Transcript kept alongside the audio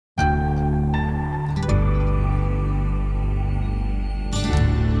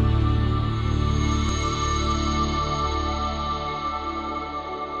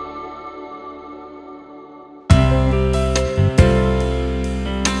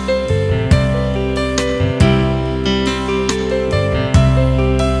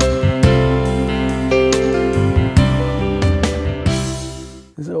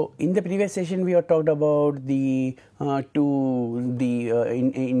previous session we have talked about the in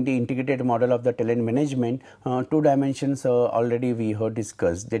the integrated model of the talent management, two dimensions already we have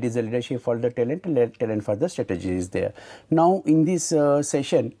discussed, that is the leadership for the talent and talent for the strategy is there. Now in this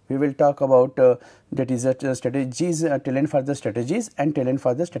session we will talk about that is strategies, talent for the strategies and talent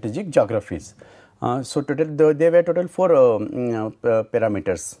for the strategic geographies. So total there were total four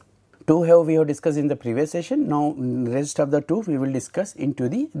parameters. Two we have discussed in the previous session. Now rest of the two we will discuss into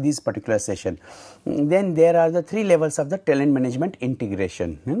this particular session. Then there are the three levels of the talent management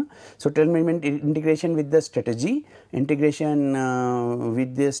integration. So talent management integration with the strategy, integration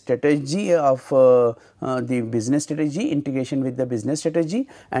with the strategy of the business strategy, integration with the business strategy,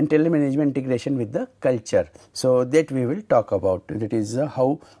 and talent management integration with the culture. So that we will talk about. That is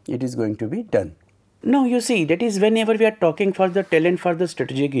how it is going to be done. Now you see, that is whenever we are talking for the talent for the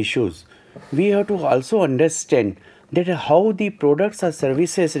strategic issues, we have to also understand that how the products or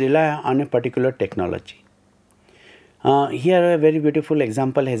services rely on a particular technology. Here a very beautiful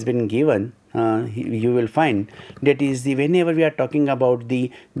example has been given. You will find that is the whenever we are talking about the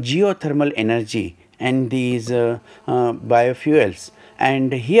geothermal energy and these biofuels,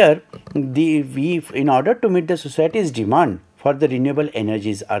 and here in order to meet the society's demand for the renewable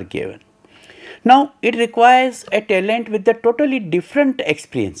energies are given. Now it requires a talent with a totally different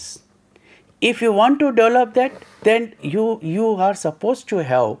experience. If you want to develop that, then you are supposed to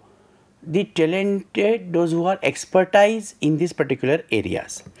have the talented, those who are expertise in these particular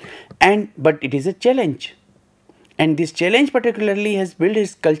areas. But it is a challenge. And this challenge particularly has built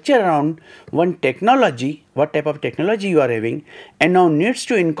its culture around one technology, what type of technology you are having, and now needs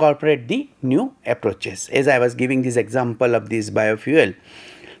to incorporate the new approaches. As I was giving this example of this biofuel.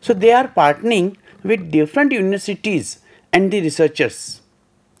 So they are partnering with different universities and the researchers.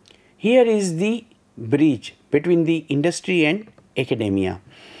 Here is the bridge between the industry and academia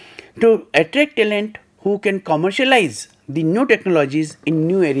to attract talent who can commercialize the new technologies in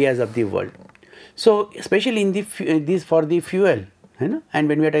new areas of the world. So especially in this for the fuel, and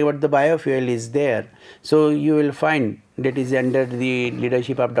when we are talking about the biofuel is there, so you will find that is under the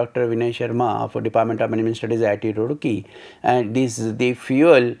leadership of Dr. Vinay Sharma of Department of Management Studies IIT Roorkee, and this the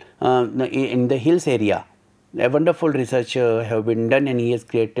fuel in the hills area. A wonderful research have been done, and he has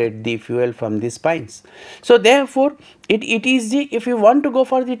created the fuel from these pines. So therefore, it is the, if you want to go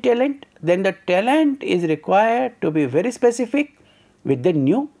for the talent, then the talent is required to be very specific with the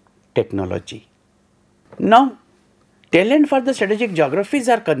new technology. Now, talent for the strategic geographies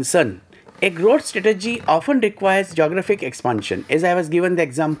are concerned. A growth strategy often requires geographic expansion. As I was given the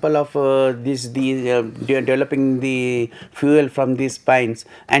example of developing the fuel from these pines,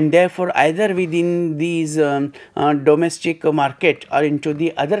 and therefore either within these domestic market or into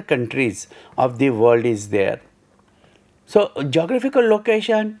the other countries of the world is there. So geographical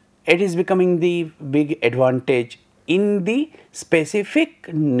location, it is becoming the big advantage in the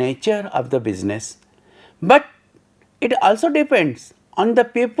specific nature of the business. But it also depends on the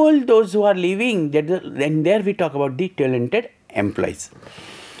people, those who are living, and there we talk about the talented employees.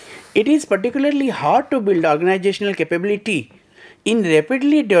 It is particularly hard to build organizational capability in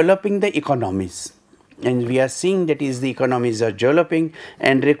rapidly developing the economies. And we are seeing that is the economies are developing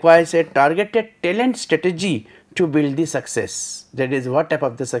and requires a targeted talent strategy to build the success. That is what type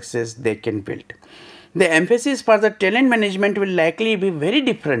of the success they can build. The emphasis for the talent management will likely be very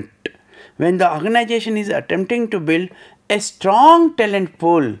different when the organization is attempting to build a strong talent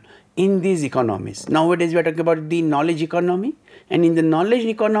pool in these economies. Nowadays we are talking about the knowledge economy, and in the knowledge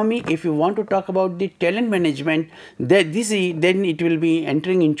economy, if you want to talk about the talent management, then it will be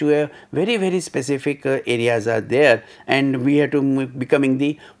entering into a very specific areas are there, and we have to becoming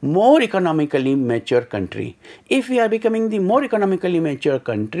the more economically mature country. If we are becoming the more economically mature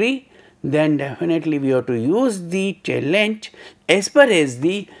country, then definitely we have to use the talent as per as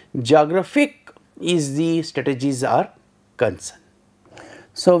the geographic is the strategies are concerned.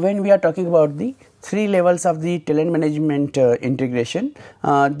 So when we are talking about the three levels of the talent management integration,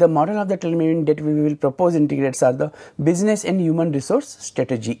 the model of the talent management that we will propose integrates are the business and human resource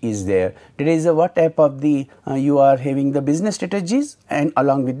strategy is there. That is what type of the you are having the business strategies and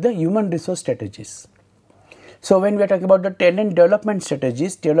along with the human resource strategies. So when we are talking about the talent development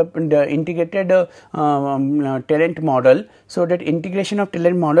strategies, integrated talent model, so that integration of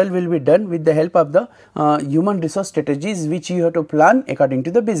talent model will be done with the help of the human resource strategies, which you have to plan according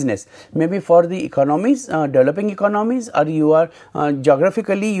to the business. Maybe for the economies, developing economies, or you are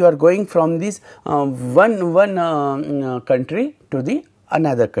geographically you are going from this one country to the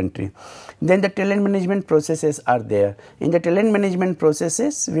another country. Then the talent management processes are there. In the talent management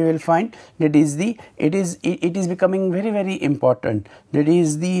processes, we will find that it is becoming very, very important. That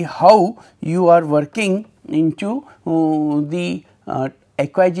is the how you are working into the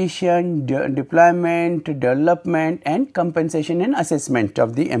acquisition, deployment, development and compensation and assessment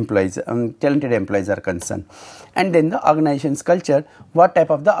of the employees, talented employees are concerned. And then the organization's culture, what type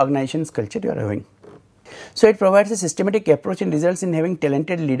of the organization's culture you are having. So, it provides a systematic approach and results in having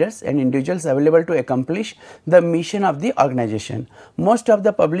talented leaders and individuals available to accomplish the mission of the organization. Most of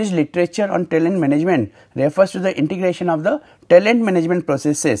the published literature on talent management refers to the integration of the talent management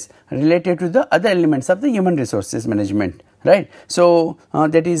processes related to the other elements of the human resources management, right. So,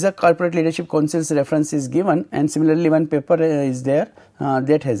 that is a corporate leadership council's reference is given, and similarly one paper is there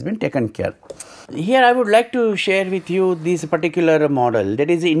that has been taken care. Here I would like to share with you this particular model, that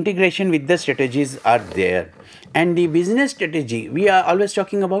is the integration with the strategies are there, and the business strategy we are always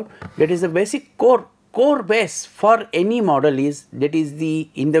talking about, that is the basic core base for any model is, that is the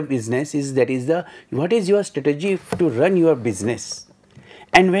in the business is, that is the what is your strategy to run your business.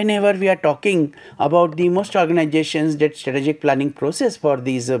 And whenever we are talking about the most organizations, that strategic planning process for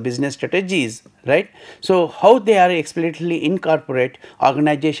these business strategies, right. So, how they are explicitly incorporate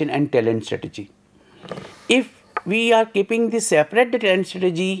organization and talent strategy. If we are keeping this separate, the talent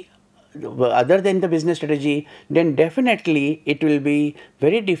strategy other than the business strategy, then definitely it will be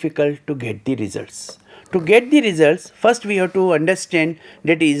very difficult to get the results. To get the results, first we have to understand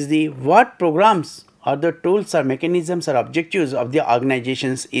that is the what programs or the tools or mechanisms or objectives of the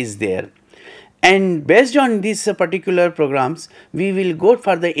organizations is there. And based on these particular programs, we will go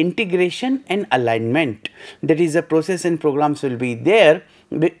for the integration and alignment. That is, the process and programs will be there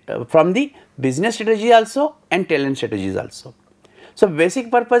from the business strategy also and talent strategies also. So,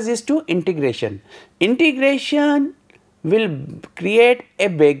 basic purpose is to integration. Integration will create a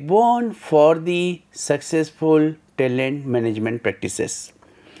backbone for the successful talent management practices.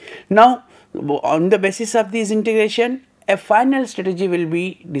 Now, on the basis of this integration, a final strategy will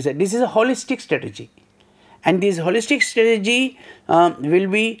be decided. This is a holistic strategy, and this holistic strategy will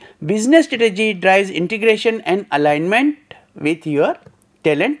be business strategy drives integration and alignment with your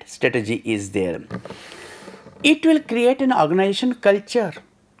talent strategy is there. It will create an organization culture,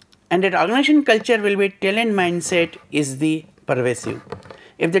 and that organization culture will be talent mindset is the pervasive.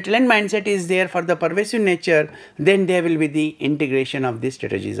 If the talent mindset is there for the pervasive nature, then there will be the integration of these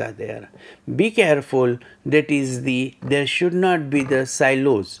strategies are there. Be careful, that is there should not be the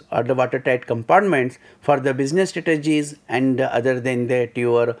silos or the watertight compartments for the business strategies, and other than that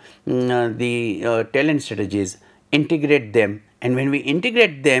your talent strategies. Integrate them, and when we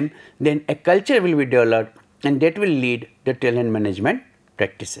integrate them, then a culture will be developed, and that will lead the talent management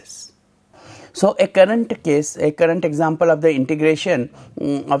practices. So, a current example of the integration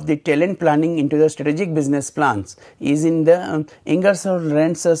of the talent planning into the strategic business plans is in the Ingersoll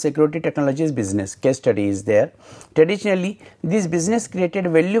Rand's security technologies business. Case study is there. Traditionally, this business created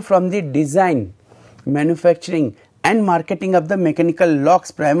value from the design, manufacturing and marketing of the mechanical locks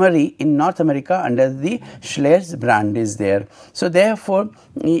primarily in North America under the Schlers brand is there. So, therefore,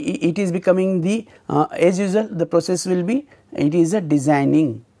 it is becoming the as usual the process will be, it is a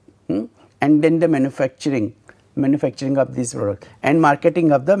designing and then the manufacturing of this product and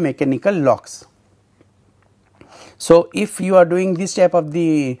marketing of the mechanical locks. So, if you are doing this type of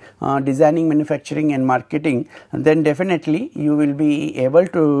the designing, manufacturing and marketing, then definitely you will be able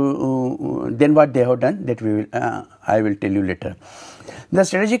to then what they have done, that we will I will tell you later. The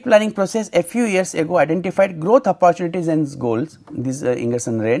strategic planning process a few years ago identified growth opportunities and goals, this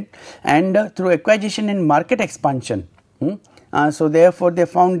Ingersoll Rand, and through acquisition and market expansion. So, therefore, they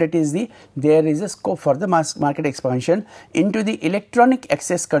found that there is a scope for the market expansion into the electronic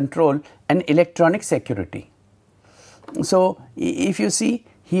access control and electronic security. So, if you see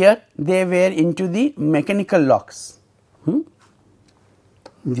here, they were into the mechanical locks,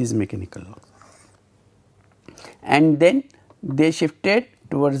 these mechanical locks, and then they shifted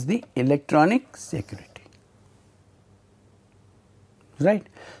towards the electronic security, right.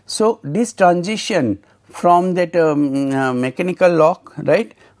 So, this transition from that mechanical lock,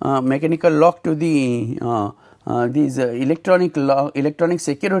 right, mechanical lock to the these electronic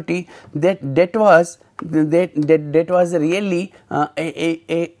security, that was really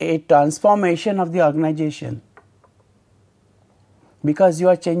a transformation of the organization, because you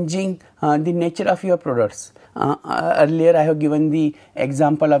are changing the nature of your products. Earlier I have given the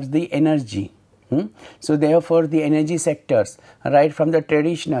example of the energy. So, therefore, the energy sectors, right from the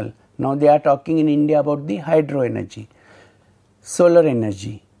traditional, now they are talking in India about the hydro energy, solar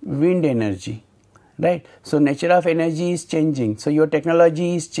energy, wind energy, right? So nature of energy is changing, so your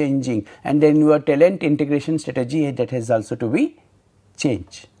technology is changing, and then your talent integration strategy that has also to be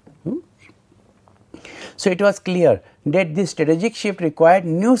changed. So it was clear that this strategic shift required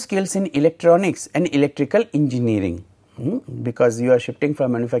new skills in electronics and electrical engineering, because you are shifting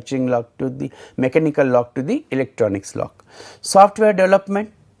from manufacturing lock to the mechanical lock to the electronics lock. Software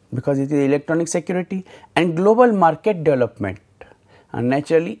development, because it is electronic security, and global market development. And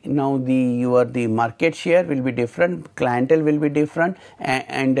naturally now the market share will be different, clientele will be different,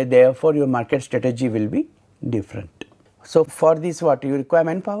 and therefore your market strategy will be different. So for this, what you require?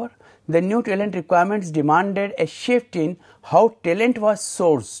 Manpower. The new talent requirements demanded a shift in how talent was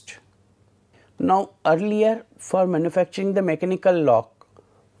sourced. Now earlier, for manufacturing the mechanical lock,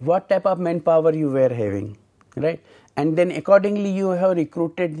 what type of manpower you were having, right? And then accordingly you have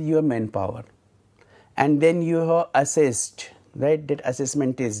recruited your manpower, and then you have assessed, right? That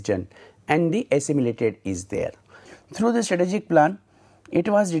assessment is done and the assimilated is there. Through the strategic plan, it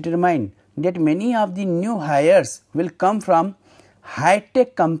was determined that many of the new hires will come from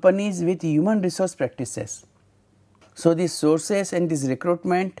high-tech companies with human resource practices. So these sources and this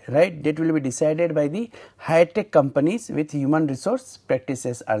recruitment, right, that will be decided by the high-tech companies with human resource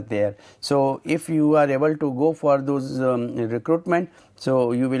practices are there. So if you are able to go for those recruitment,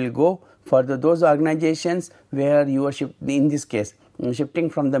 so you will go for those organizations where you are in this case shifting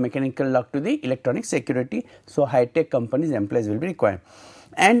from the mechanical lock to the electronic security. So high-tech companies employees will be required,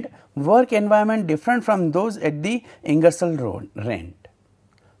 and work environment different from those at the Ingersoll Rand.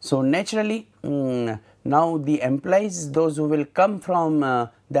 So naturally now the employees, those who will come from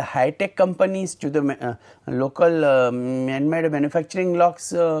the high-tech companies to the local man-made manufacturing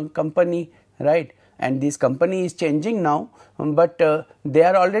locks company, right, and this company is changing now, but they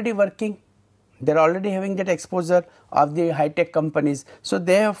are already working, they are already having that exposure of the high-tech companies. So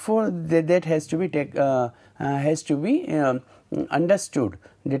therefore that has to be understood,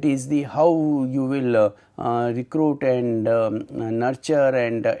 that is the how you will recruit and nurture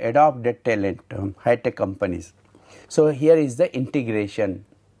and adopt that talent, high-tech companies. So here is the integration.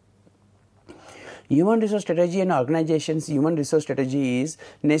 Human resource strategy and organizations human resource strategy is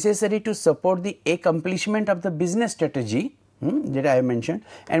necessary to support the accomplishment of the business strategy that I have mentioned,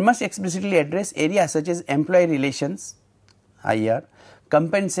 and must explicitly address areas such as employee relations, IR,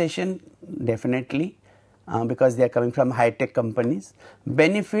 compensation, definitely, because they are coming from high-tech companies,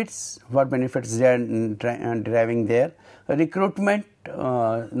 benefits, what benefits they are deriving there, recruitment,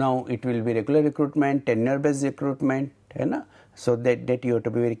 now it will be regular recruitment, tenure based recruitment, so that you have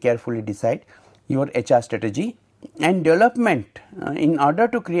to be very carefully decide your HR strategy, and development in order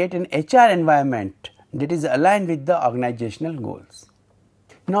to create an HR environment that is aligned with the organizational goals.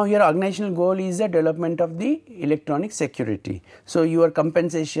 Now your organizational goal is the development of the electronic security. So your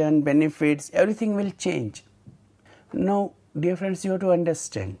compensation, benefits, everything will change. Now dear friends, you have to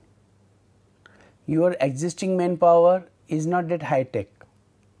understand, your existing manpower is not that high tech.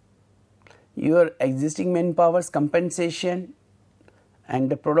 Your existing manpower's compensation and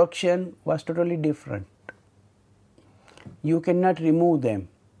the production was totally different. You cannot remove them.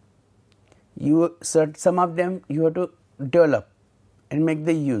 Some of them you have to develop and make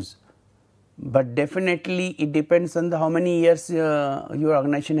the use, but definitely it depends on the how many years your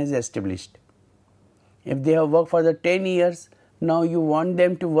organization has established. If they have worked for the 10 years, now you want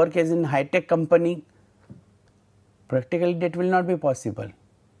them to work as in high-tech company, practically that will not be possible.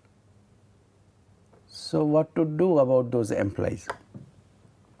 So what to do about those employees?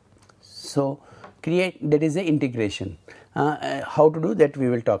 So create, that is the integration. How to do that we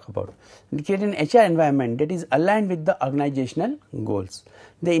will talk about. Create an HR environment that is aligned with the organizational goals.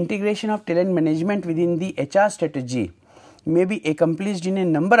 The integration of talent management within the HR strategy may be accomplished in a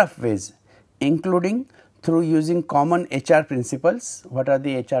number of ways, including through using common HR principles. What are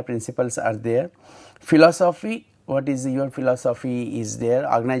the HR principles are there? Philosophy, what is your philosophy is there,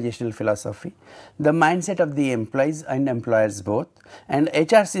 organizational philosophy, the mindset of the employees and employers both, and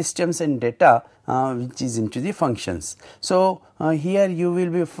HR systems and data which is into the functions. So here you will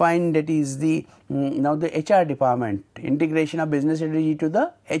be find that is the now the HR department, integration of business strategy to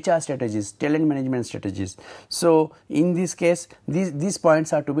the HR strategies, talent management strategies. So in this case these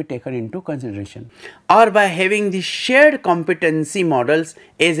points are to be taken into consideration, or by having the shared competency models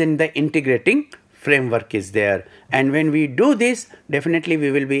as in the integrating framework is there, and when we do this, definitely we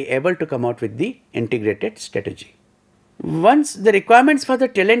will be able to come out with the integrated strategy. Once the requirements for the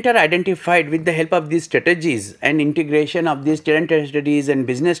talent are identified with the help of these strategies and integration of these talent strategies and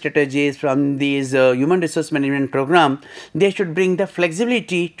business strategies from these human resource management program, they should bring the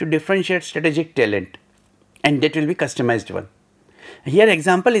flexibility to differentiate strategic talent, and that will be customized one. Here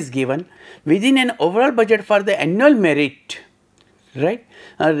example is given within an overall budget for the annual merit, right,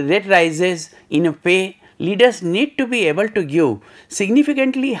 rate rises in a pay. Leaders need to be able to give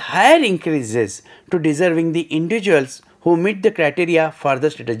significantly higher increases to deserving the individuals who meet the criteria for the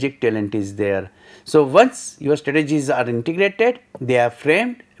strategic talent is there. So once your strategies are integrated, they are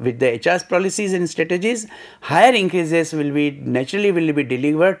framed with the HR's policies and strategies, higher increases will be naturally will be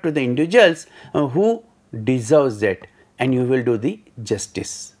delivered to the individuals who deserves that, and you will do the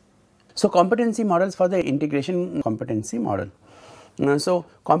justice. So competency models for the integration competency model. So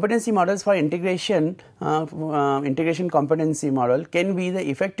competency models for integration competency model can be the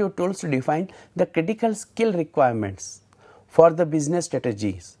effective tools to define the critical skill requirements for the business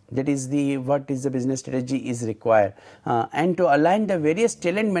strategies, that is the what is the business strategy is required, and to align the various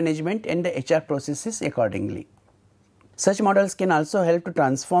talent management and the HR processes accordingly. Such models can also help to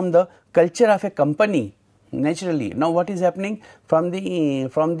transform the culture of a company naturally. Now what is happening from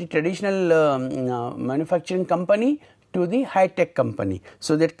the traditional manufacturing company to the high tech company,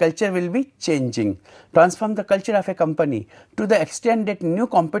 so that culture will be changing. Transform the culture of a company to the extent that new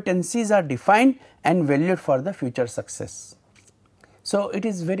competencies are defined and valued for the future success. So it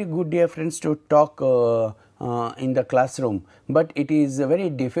is very good, dear friends, to talk in the classroom, but it is very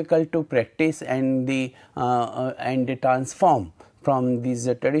difficult to practice and transform from this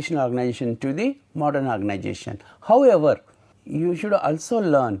traditional organization to the modern organization. However, you should also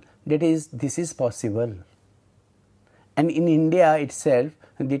learn that this is possible. And in India itself,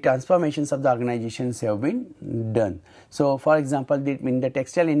 the transformations of the organizations have been done. So for example, in the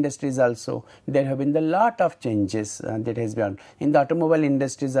textile industries also, there have been a lot of changes that has been. In the automobile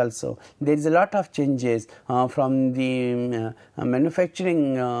industries also, there is a lot of changes from the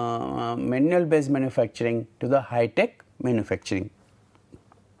manufacturing, manual based manufacturing to the high tech manufacturing.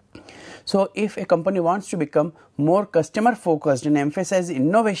 So if a company wants to become more customer focused and emphasize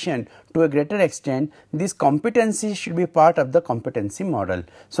innovation to a greater extent, these competencies should be part of the competency model.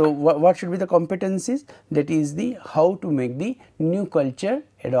 So what should be the competencies? That is the how to make the new culture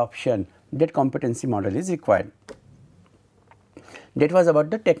adoption. That competency model is required. That was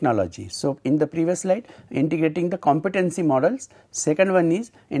about the technology. So in the previous slide, integrating the competency models. Second one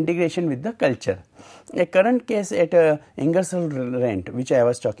is integration with the culture. A current case at Ingersoll Rand, which I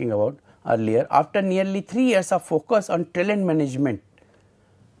was talking about earlier, after nearly 3 years of focus on talent management,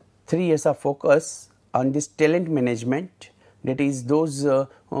 3 years of focus on this talent management, that is those to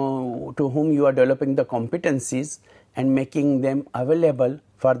whom you are developing the competencies and making them available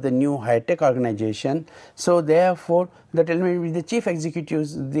for the new high-tech organization. So therefore, the chief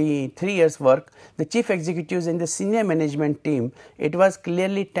executives, the 3 years work, the chief executives and the senior management team, it was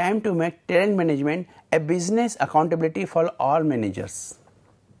clearly time to make talent management a business accountability for all managers.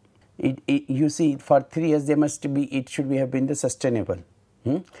 You see, for 3 years there must be, it should be have been the sustainable,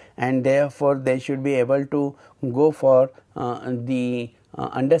 and therefore they should be able to go for the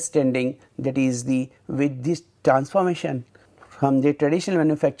understanding, that is the with this transformation from the traditional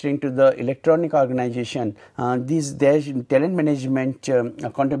manufacturing to the electronic organization, their talent management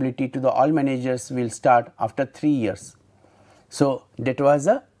accountability to the all managers will start after 3 years. So that was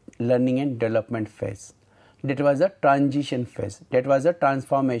a learning and development phase. That was a transition phase, that was a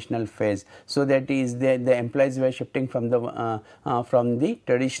transformational phase. So that is the employees were shifting from the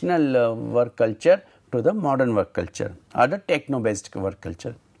traditional work culture to the modern work culture or the techno based work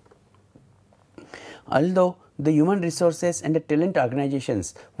culture. Although the human resources and the talent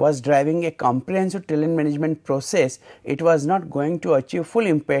organizations was driving a comprehensive talent management process, it was not going to achieve full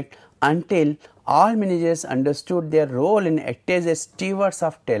impact until all managers understood their role and acted as stewards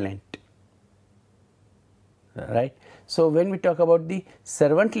of talent. Right. So when we talk about the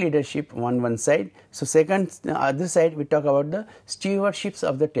servant leadership on one side, so second other side we talk about the stewardships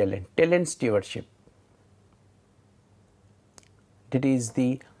of the talent stewardship. That is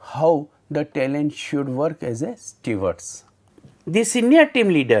the how the talent should work as a stewards. The senior team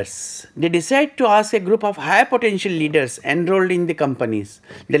leaders, they decide to ask a group of high potential leaders enrolled in the companies,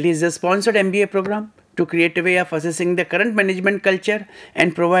 that is a sponsored MBA program, to create a way of assessing the current management culture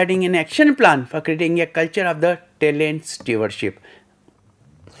and providing an action plan for creating a culture of the talent stewardship.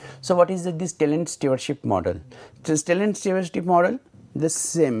 So what is this talent stewardship model? This talent stewardship model, the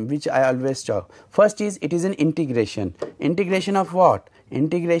same which I always talk. First is, it is an integration. Integration of what?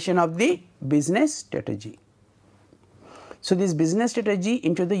 Integration of the business strategy. So this business strategy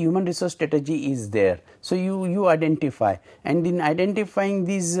into the human resource strategy is there. So you identify, and in identifying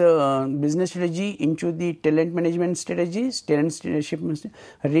this business strategy into the talent management strategies, talent stewardship,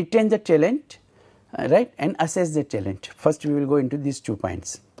 retain the talent, right, and assess the talent. First we will go into these 2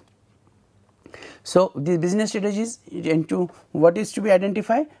 points. So, the business strategies into what is to be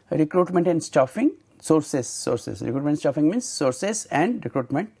identified: recruitment and staffing, sources, recruitment staffing means sources and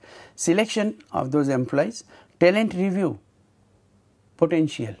recruitment, selection of those employees, talent review,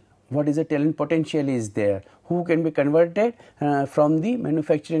 potential, what is the talent potential is there, who can be converted from the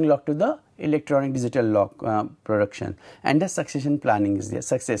manufacturing log to the electronic digital log production, and the succession planning is there,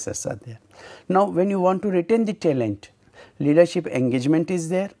 successors are there. Now, when you want to retain the talent, leadership engagement is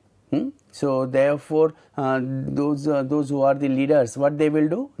there. So, therefore, those who are the leaders, what they will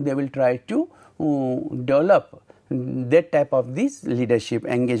do? They will try to develop that type of these leadership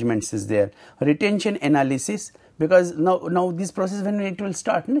engagements is there. Retention analysis, because now this process, when it will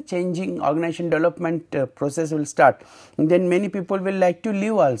start, changing organization development process will start, then many people will like to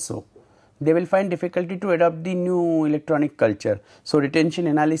leave also. They will find difficulty to adopt the new electronic culture. So, retention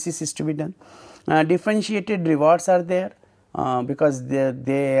analysis is to be done. Differentiated rewards are there. Because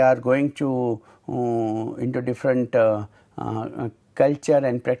they are going to into different culture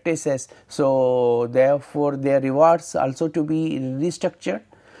and practices. So, therefore, their rewards also to be restructured,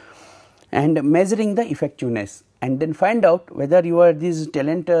 and measuring the effectiveness, and then find out whether your this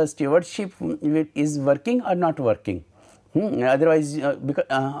talent stewardship is working or not working. Otherwise, because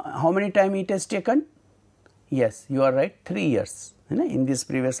how many time it has taken? Yes, you are right, 3 years. In these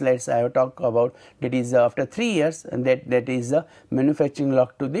previous slides, I have talked about that is after 3 years, and that is the manufacturing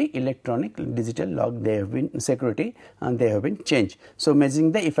log to the electronic digital log. They have been security and they have been changed. So,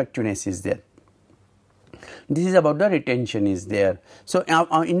 measuring the effectiveness is there. This is about the retention is there. So,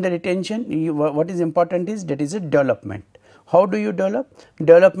 in the retention, what is important is that is a development. How do you develop?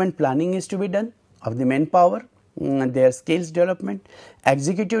 Development planning is to be done of the manpower, their skills development,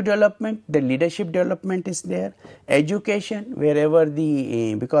 executive development, the leadership development is there, education wherever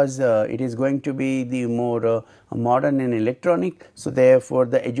the because it is going to be the more modern and electronic. So, therefore,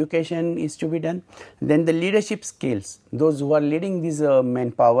 the education is to be done. Then the leadership skills, those who are leading these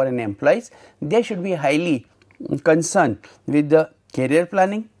manpower and employees, they should be highly concerned with the career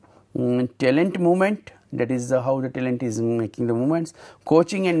planning, talent movement, that is how the talent is making the movements,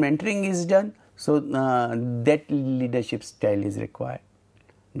 coaching and mentoring is done. So, that leadership style is required,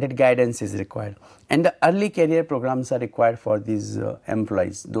 that guidance is required, and the early career programs are required for these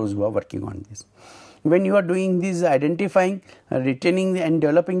employees, those who are working on this. When you are doing this identifying, retaining and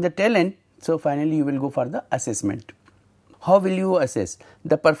developing the talent, so finally you will go for the assessment. How will you assess?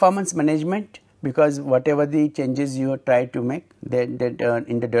 The performance management, because whatever the changes you try to make that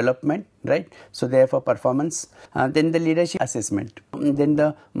in the development, right. So, therefore, performance, then the leadership assessment, then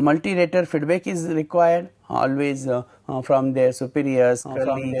the multi-rater feedback is required always from their superiors,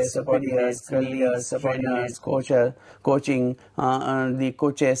 colleagues, leaders, trainers, coaching, the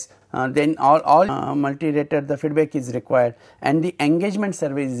coaches, then all multi-rater the feedback is required, and the engagement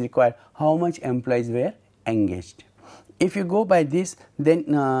survey is required, how much employees were engaged. If you go by this, then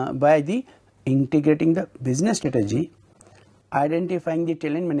by the integrating the business strategy, identifying the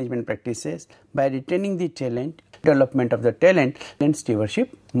talent management practices, by retaining the talent, development of the talent, then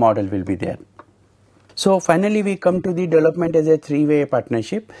stewardship model will be there. So, finally, we come to the development as a three-way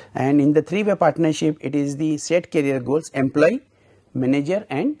partnership, and in the three-way partnership, it is the set career goals, employee, manager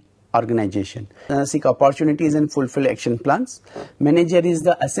and organization. Seek opportunities and fulfill action plans. Manager is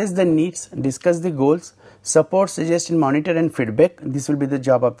the assess the needs, discuss the goals, support, suggest and monitor and feedback. This will be the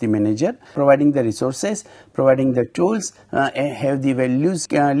job of the manager, providing the resources, providing the tools, have the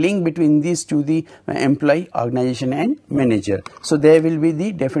values link between these to the employee, organization and manager. So, there will be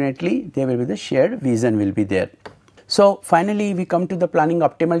the definitely there will be the shared vision will be there. So, finally, we come to the planning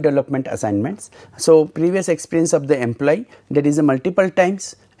optimal development assignments. So, previous experience of the employee, that is a multiple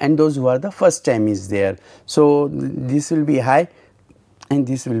times, and those who are the first time is there. So, this will be high and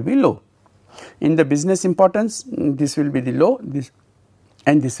this will be low. In the business importance, this will be the low, this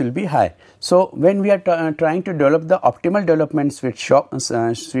and this will be high. So, when we are trying to develop the optimal development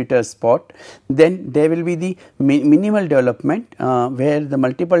sweet spot, then there will be the minimal development where the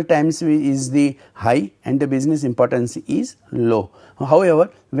multiple times is the high and the business importance is low.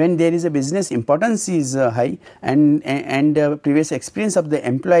 However, when there is a business importance is high and previous experience of the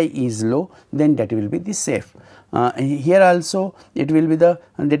employee is low, then that will be the safe. Here also it will be the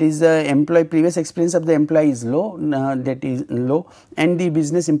that is the employee previous experience of the employee is low, that is low, and the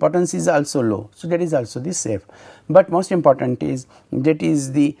business importance is also low. So, that is also the safe. But most important is that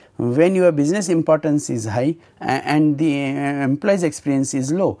is the when your business importance is high and the employee's experience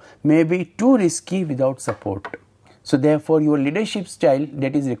is low, may be too risky without support. So, therefore, your leadership style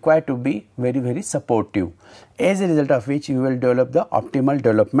that is required to be very supportive, as a result of which you will develop the optimal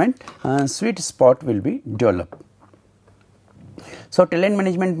development, sweet spot will be developed. So, talent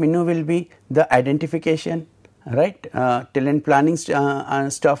management menu will be the identification, right, talent planning,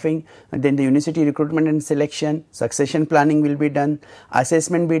 staffing, and then the university recruitment and selection, succession planning will be done,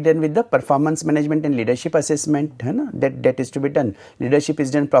 assessment be done with the performance management and leadership assessment, that is to be done, leadership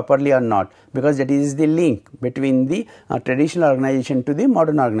is done properly or not, because that is the link between the traditional organization to the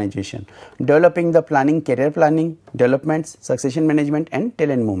modern organization. Developing the planning, career planning, developments, succession management and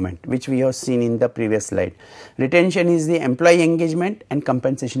talent movement, which we have seen in the previous slide. Retention is the employee engagement, and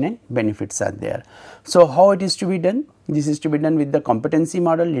compensation and benefits are there. So, how it is to be done? This is to be done with the competency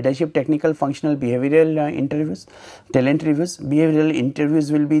model, leadership, technical, functional, behavioral interviews, talent reviews. Behavioral interviews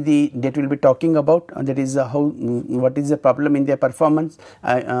will be that will be talking about that is what is the problem in their performance,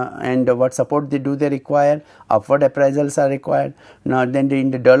 and what support they require, upward appraisals are required. Now then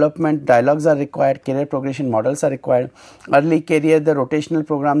in the development, dialogues are required, career progression models are required, early career, the rotational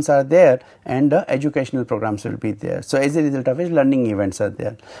programs are there, and educational programs will be there. So, as a result of which learning events are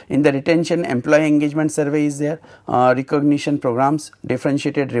there. In the retention, employee engagement survey is there, recognition programs,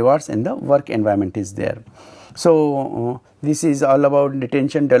 differentiated rewards, and the work environment is there. So, this is all about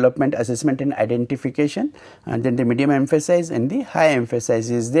retention, development, assessment and identification, and then the medium emphasis and the high emphasis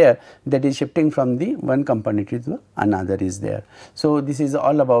is there, that is shifting from the one component to the another is there. So, this is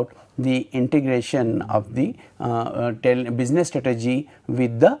all about the integration of the business strategy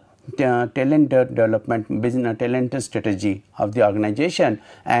with the talent development, business talent strategy of the organization.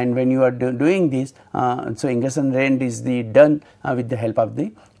 And when you are doing this, so Ingerson Rand is done with the help of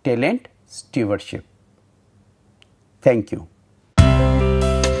the talent stewardship. Thank you.